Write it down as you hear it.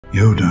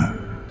Yoda.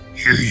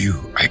 Hear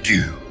you, I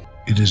do.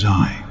 It is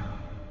I,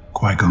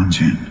 Qui-Gon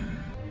Jinn.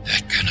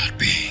 That cannot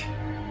be.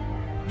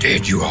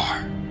 Dead you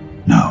are.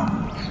 No.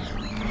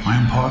 I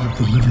am part of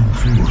the living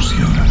force,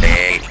 Yoda.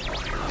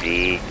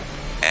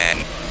 A-D-N.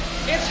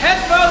 It's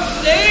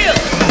headphones, Neil!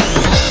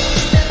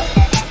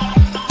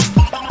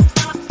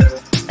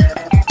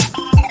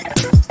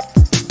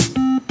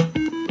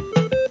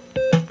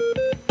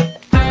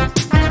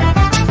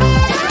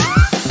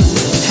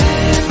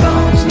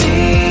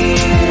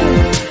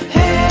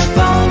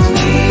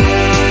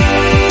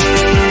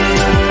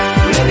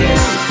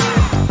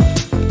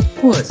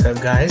 What's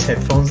up guys,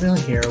 Headphones Neil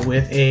here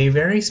with a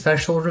very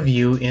special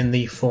review in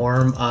the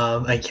form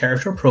of a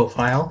character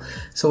profile.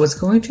 So it's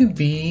going to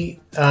be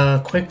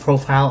a quick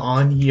profile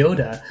on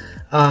Yoda.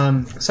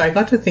 So I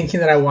got to thinking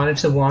that I wanted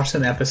to watch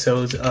some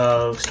episodes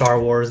of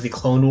Star Wars, The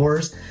Clone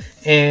Wars,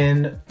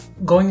 and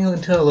going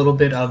into a little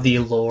bit of the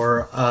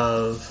lore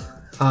of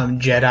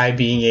Jedi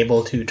being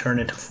able to turn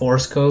into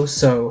Force ghosts.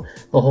 So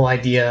the whole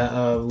idea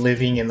of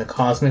living in the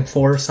cosmic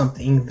force,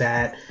 something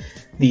that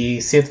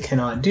the Sith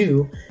cannot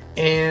do.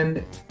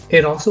 And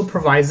it also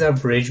provides a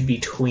bridge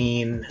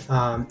between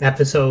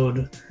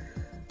episode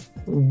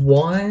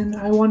 1,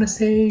 I want to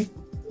say,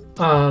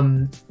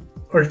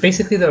 or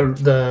basically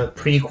the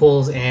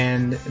prequels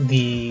and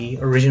the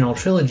original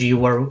trilogy,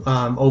 where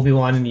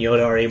Obi-Wan and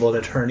Yoda are able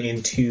to turn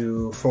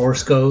into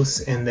Force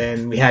ghosts, and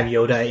then we have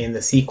Yoda in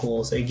the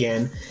sequels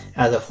again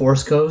as a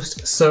Force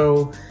ghost.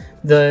 So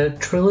the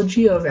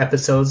trilogy of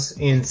episodes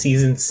in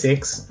season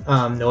 6,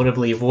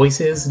 notably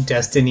Voyages,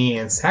 Destiny,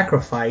 and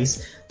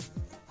Sacrifice,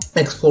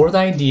 explore the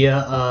idea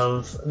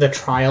of the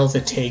trials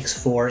it takes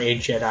for a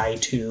Jedi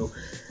to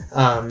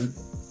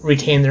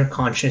retain their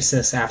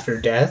consciousness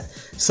after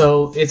death.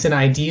 So it's an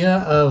idea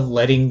of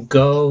letting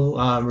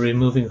go,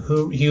 removing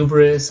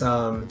hubris,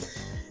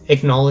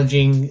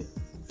 acknowledging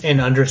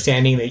and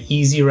understanding the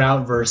easy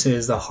route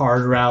versus the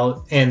hard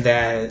route, and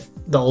that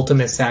the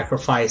ultimate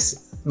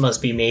sacrifice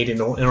must be made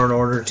in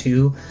order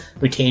to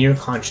retain your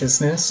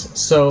consciousness.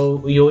 So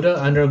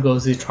Yoda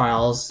undergoes the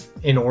trials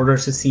in order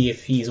to see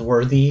if he's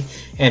worthy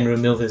and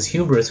remove his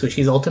hubris, which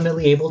he's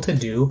ultimately able to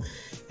do.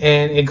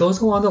 And it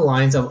goes along the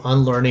lines of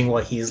unlearning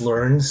what he's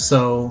learned.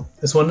 So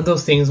it's one of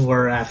those things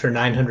where after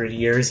 900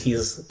 years,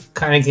 he's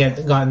kind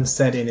of gotten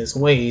set in his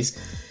ways.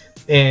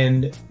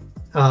 And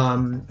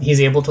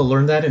he's able to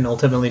learn that and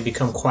ultimately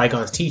become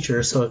Qui-Gon's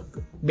teacher. So it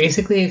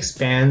basically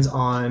expands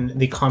on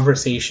the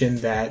conversation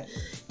that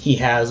he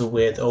has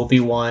with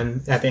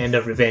Obi-Wan at the end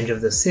of Revenge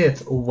of the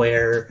Sith,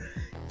 where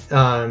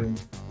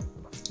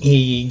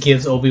he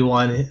gives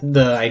Obi-Wan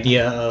the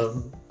idea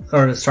of,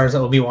 or starts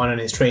Obi-Wan on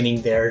his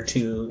training there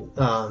to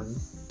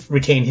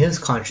retain his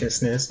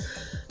consciousness.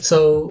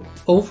 So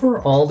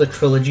overall, the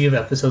trilogy of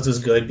episodes is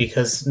good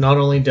because not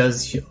only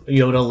does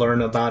Yoda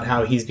learn about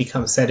how he's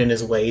become set in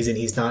his ways and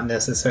he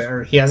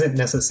hasn't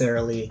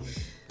necessarily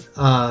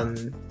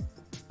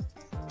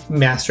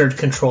mastered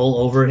control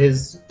over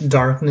his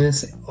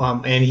darkness,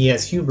 and he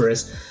has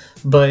hubris,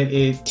 but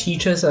it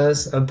teaches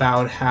us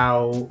about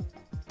how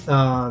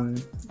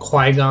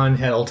Qui-Gon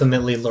had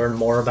ultimately learned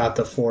more about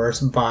the Force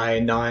by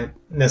not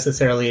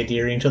necessarily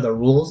adhering to the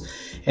rules,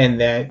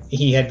 and that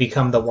he had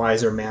become the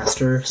wiser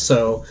master.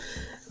 So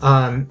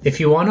if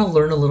you want to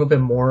learn a little bit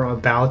more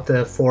about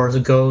the Force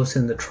ghosts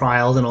and the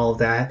trials and all of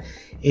that,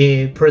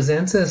 it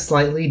presents a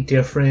slightly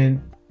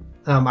different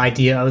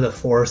idea of the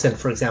Force than,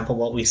 for example,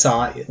 what we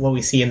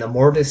see in the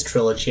Mortis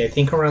trilogy. I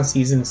think around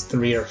seasons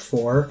 3 or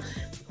 4,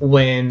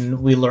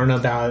 when we learn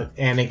about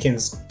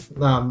Anakin's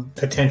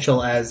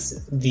potential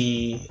as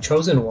the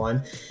chosen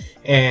one,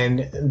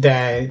 and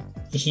that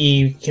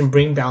he can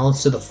bring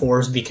balance to the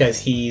Force because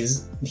he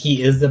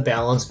is the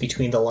balance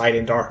between the light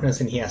and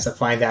darkness, and he has to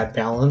find that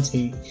balance.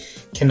 He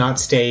cannot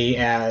stay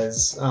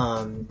as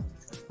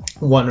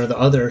one or the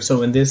other.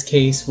 So in this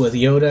case with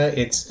Yoda,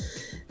 it's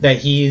that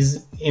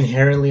he's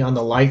inherently on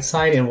the light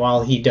side, and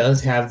while he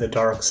does have the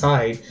dark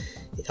side,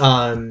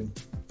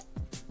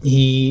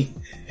 he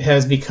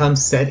has become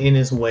set in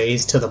his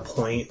ways to the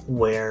point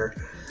where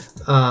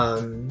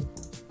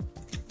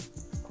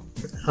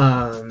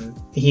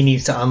he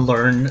needs to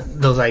unlearn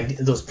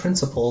those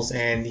principles,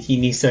 and he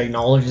needs to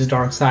acknowledge his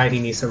dark side. He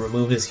needs to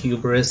remove his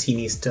hubris. He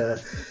needs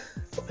to,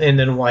 and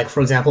then, like,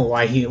 for example,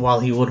 while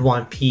he would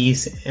want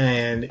peace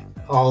and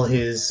all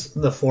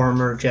the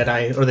former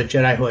Jedi, or the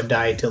Jedi who had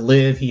died, to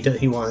live, he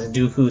wants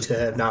Dooku to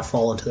have not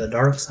fallen to the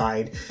dark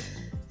side.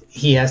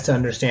 He has to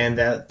understand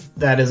that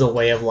that is a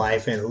way of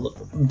life and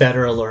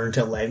better learn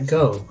to let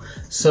go.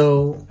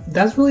 So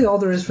that's really all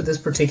there is for this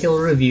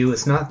particular review.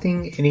 It's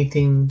nothing,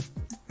 anything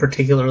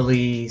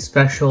particularly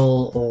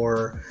special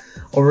or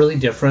really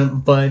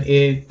different, but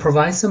it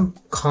provides some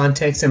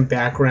context and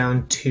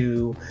background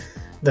to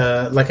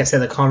like I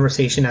said, the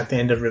conversation at the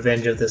end of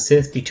Revenge of the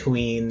Sith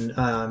between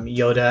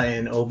Yoda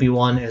and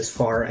Obi-Wan, as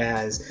far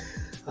as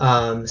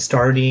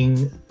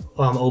starting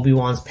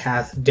Obi-Wan's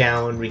path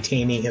down,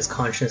 retaining his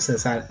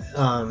consciousness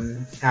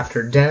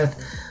after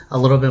death, a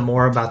little bit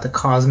more about the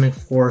cosmic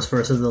force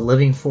versus the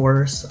living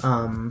force,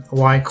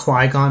 why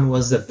Qui-Gon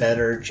was the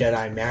better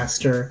Jedi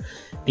Master,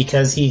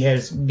 because he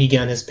has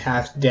begun his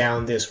path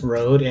down this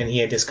road, and he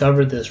had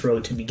discovered this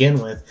road to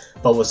begin with,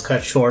 but was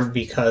cut short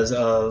because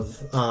of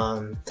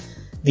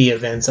the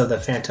events of the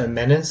Phantom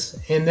Menace.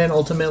 And then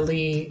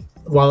ultimately,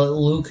 while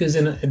Luke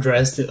isn't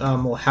addressed,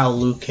 how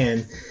Luke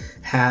can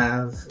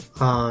have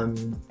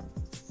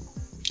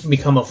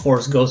become a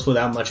Force ghost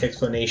without much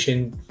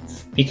explanation,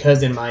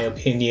 because in my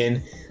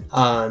opinion,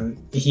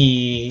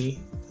 he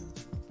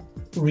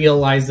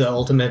realized the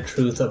ultimate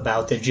truth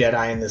about the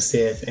Jedi and the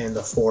Sith and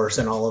the Force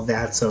and all of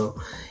that, so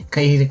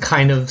he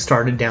kind of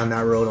started down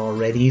that road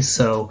already.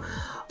 So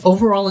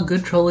overall, a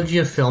good trilogy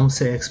of films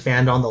to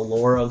expand on the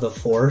lore of the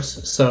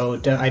Force, so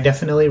I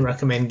definitely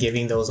recommend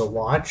giving those a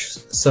watch.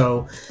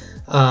 So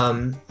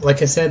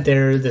like I said,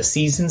 they're the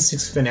season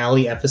 6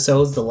 finale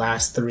episodes, the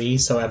last 3.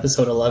 So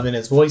episode 11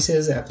 is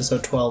Voices,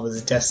 episode 12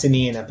 is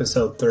Destiny, and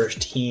episode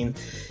 13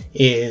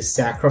 is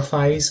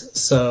Sacrifice.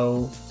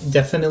 So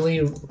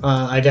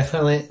I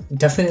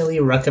definitely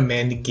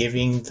recommend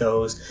giving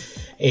those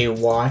a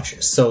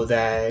watch so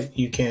that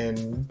you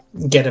can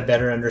get a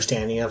better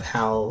understanding of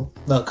how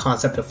the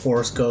concept of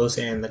Force goes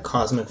and the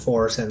cosmic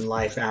force and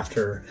life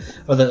after,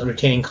 or the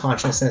retaining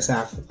consciousness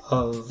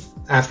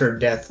after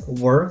death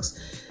works.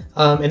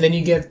 And then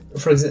you get,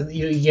 for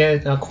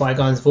example,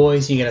 Qui-Gon's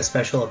voice, you get a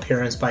special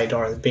appearance by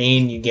Darth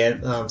Bane, you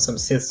get some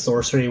Sith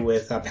sorcery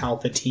with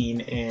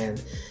Palpatine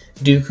and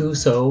Dooku,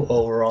 so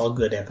overall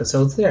good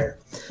episodes there.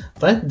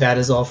 But that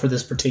is all for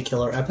this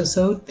particular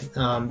episode.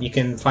 You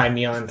can find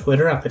me on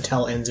Twitter at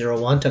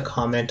PatelN01 to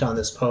comment on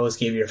this post,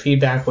 give your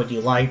feedback, what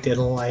you liked,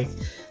 didn't like,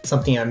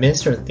 something I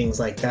missed, or things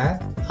like that.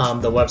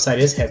 The website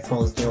is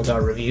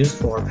headphonesneil.reviews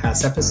for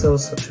past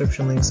episodes,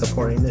 subscription links,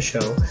 supporting the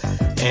show,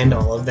 and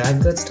all of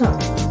that good stuff.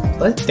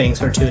 But thanks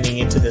for tuning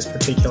into this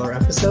particular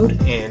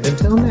episode, and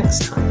until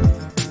next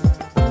time.